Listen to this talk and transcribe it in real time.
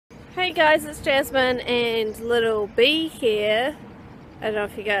Hey guys, it's Jasmine and little B here. I don't know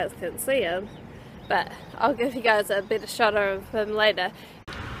if you guys can see him, but I'll give you guys a better shot of him later.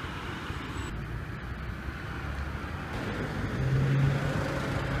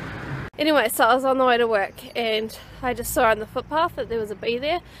 Anyway, so I was on the way to work and I just saw on the footpath that there was a bee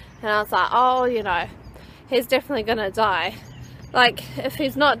there, and I was like, oh, you know, he's definitely gonna die. Like, if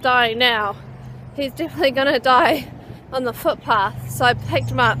he's not dying now, he's definitely gonna die on the footpath. So I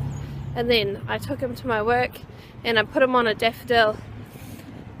picked him up and then I took him to my work and I put him on a daffodil.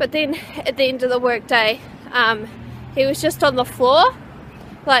 But then at the end of the work day, he was just on the floor,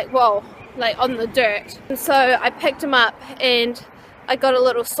 like on the dirt. And so I picked him up and I got a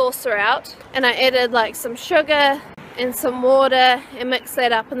little saucer out and I added like some sugar and some water and mixed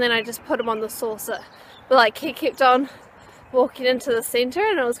that up, and then I just put him on the saucer. But like, he kept on walking into the centre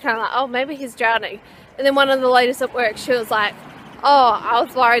and I was kind of like, oh, maybe he's drowning. And then one of the ladies at work, she was like, oh, I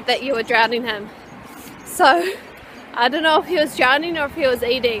was worried that you were drowning him. So I don't know if he was drowning or if he was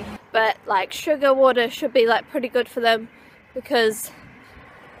eating, but like sugar water should be like pretty good for them, because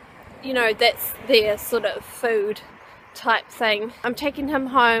you know, that's their sort of food type thing. I'm taking him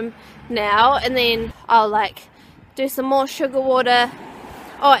home now and then I'll like do some more sugar water.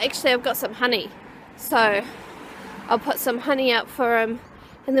 Oh, actually I've got some honey, so I'll put some honey out for him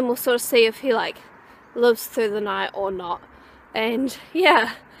and then we'll sort of see if he like lives through the night or not. And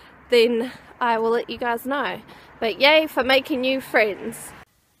yeah, then I will let you guys know. But yay for making new friends.